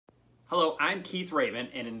Hello, I'm Keith Raven,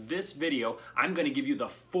 and in this video, I'm going to give you the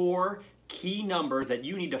 4 key numbers that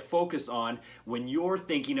you need to focus on when you're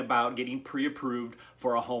thinking about getting pre-approved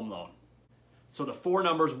for a home loan. So the 4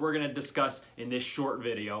 numbers we're going to discuss in this short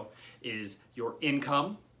video is your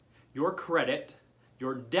income, your credit,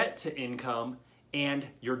 your debt to income, and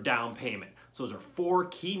your down payment. So those are 4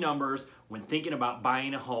 key numbers when thinking about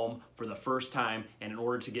buying a home for the first time and in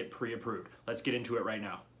order to get pre-approved. Let's get into it right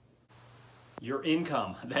now. Your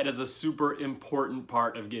income, that is a super important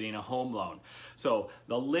part of getting a home loan. So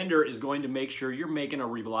the lender is going to make sure you're making a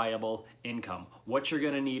reliable income. What you're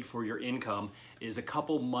going to need for your income is a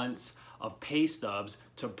couple months of pay stubs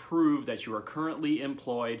to prove that you are currently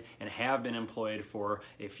employed and have been employed for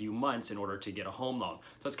a few months in order to get a home loan.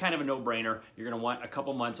 So it's kind of a no-brainer. You're going to want a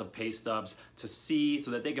couple months of pay stubs to see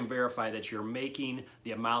so that they can verify that you're making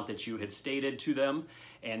the amount that you had stated to them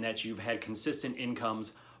and that you've had consistent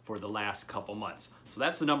incomes for the last couple months. So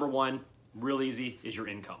that's the number 1, real easy, is your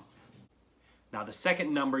income. Now the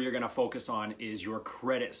second number you're going to focus on is your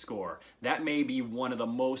credit score. That may be one of the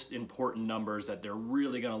most important numbers that they're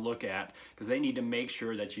really going to look at because they need to make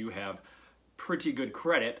sure that you have pretty good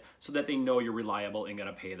credit so that they know you're reliable and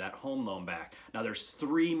going to pay that home loan back. Now there's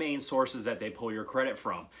 3 main sources that they pull your credit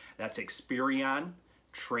from. That's Experian,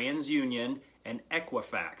 TransUnion, and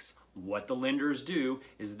Equifax. What the lenders do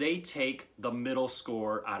is they take the middle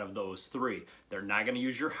score out of those 3. They're not going to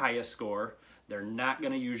use your highest score. They're not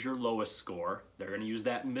going to use your lowest score. They're going to use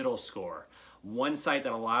that middle score. One site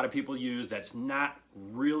that a lot of people use that's not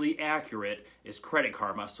really accurate is Credit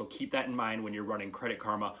Karma, so keep that in mind when you're running Credit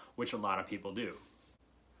Karma, which a lot of people do.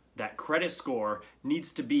 That credit score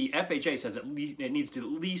needs to be, FHA says it needs to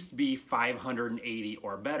at least be 580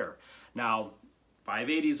 or better. Now,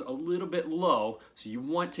 580 is a little bit low, so you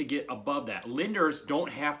want to get above that. Lenders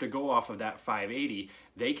don't have to go off of that 580.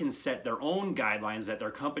 They can set their own guidelines that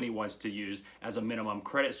their company wants to use as a minimum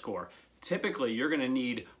credit score. Typically, you're going to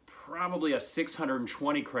need probably a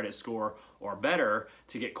 620 credit score or better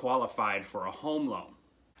to get qualified for a home loan.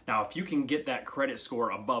 Now, if you can get that credit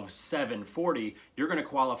score above 740, you're going to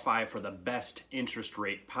qualify for the best interest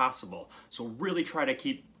rate possible. So really try to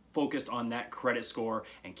keep focused on that credit score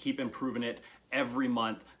and keep improving it every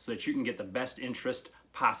month so that you can get the best interest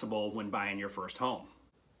possible when buying your first home.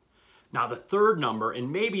 Now the third number, and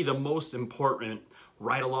maybe the most important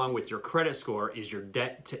right along with your credit score, is your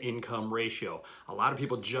debt to income ratio. A lot of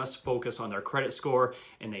people just focus on their credit score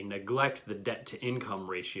and they neglect the debt to income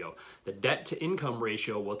ratio. The debt to income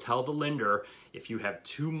ratio will tell the lender if you have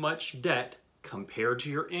too much debt compared to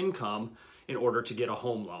your income in order to get a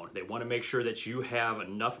home loan. They want to make sure that you have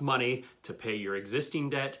enough money to pay your existing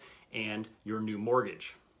debt and your new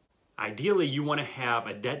mortgage. Ideally, you want to have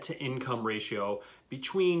a debt to income ratio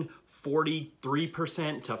between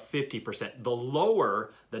 43% to 50%. The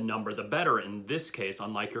lower the number, the better. In this case,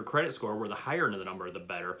 unlike your credit score, where the higher the number, the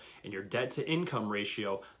better. And your debt to income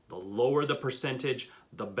ratio, the lower the percentage,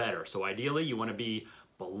 the better. So ideally, you want to be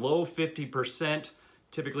below 50%.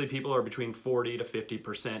 Typically, people are between 40 to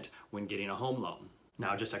 50% when getting a home loan.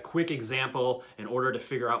 Now, just a quick example, in order to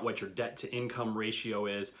figure out what your debt to income ratio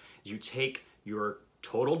is you take your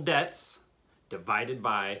total debts divided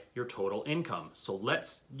by your total income. So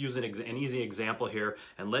let's use an easy example here,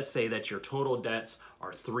 and let's say that your total debts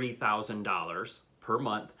are $3,000 per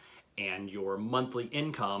month and your monthly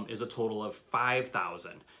income is a total of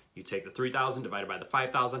 $5,000. You take the $3,000 divided by the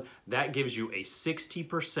 $5,000, that gives you a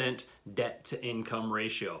 60% debt to income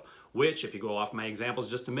ratio, which, if you go off my examples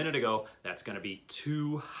just a minute ago, that's going to be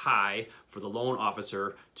too high for the loan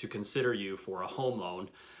officer to consider you for a home loan.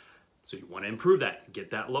 So you want to improve that, get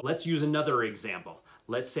that low. Let's use another example.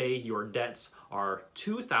 Let's say your debts are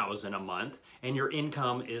 $2,000 a month and your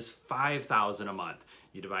income is $5,000 a month.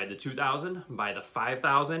 You divide the $2,000 by the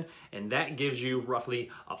 $5,000 and that gives you roughly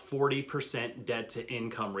a 40% debt to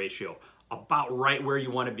income ratio. About right where you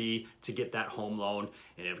want to be to get that home loan.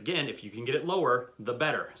 And again, if you can get it lower, the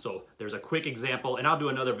better. So there's a quick example, and I'll do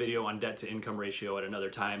another video on debt to income ratio at another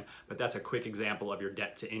time, but that's a quick example of your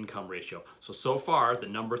debt to income ratio. So far, the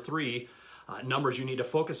number 3 numbers you need to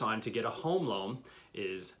focus on to get a home loan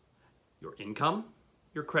is your income,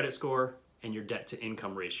 your credit score, and your debt to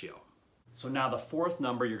income ratio. So now the 4th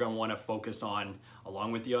number you're going to want to focus on,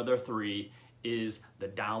 along with the other 3, is the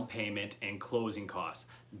down payment and closing costs.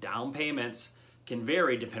 Down payments can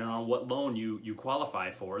vary depending on what loan you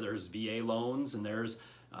qualify for. There's VA loans and there's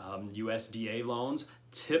USDA loans.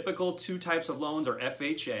 Typical 2 types of loans are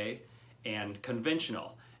FHA and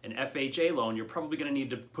conventional. An FHA loan, you're probably going to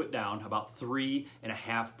need to put down about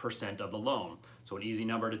 3.5% of the loan. So an easy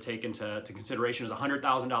number to take into consideration is a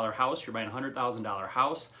 $100,000 house. You're buying a $100,000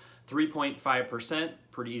 house. 3.5%,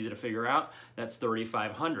 pretty easy to figure out. That's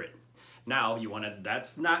 $3,500. Now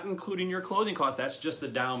that's not including your closing costs, that's just the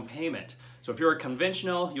down payment. So if you're a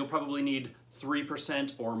conventional, you'll probably need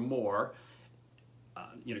 3% or more.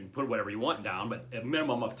 You can put whatever you want down, but a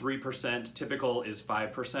minimum of 3%, typical is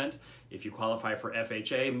 5%. If you qualify for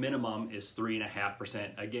FHA, minimum is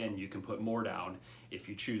 3.5%. Again, you can put more down if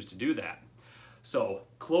you choose to do that. So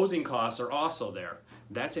closing costs are also there.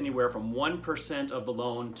 That's anywhere from 1% of the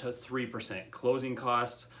loan to 3%. Closing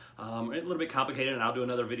costs, a little bit complicated, and I'll do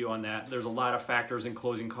another video on that. There's a lot of factors in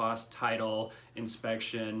closing costs: title,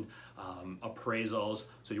 inspection, appraisals.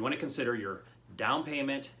 So you want to consider your down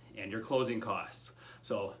payment and your closing costs.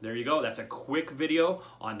 So there you go. That's a quick video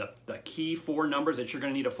on the key 4 numbers that you're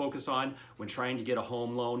going to need to focus on when trying to get a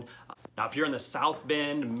home loan. Now, if you're in the South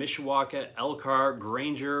Bend, Mishawaka, Elkhart,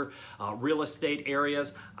 Granger, real estate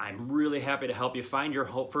areas, I'm really happy to help you find your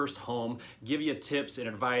first home, give you tips and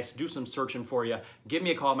advice, do some searching for you. Give me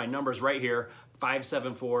a call. My number's right here,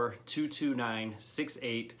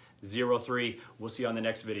 574-229-6803. We'll see you on the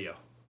next video.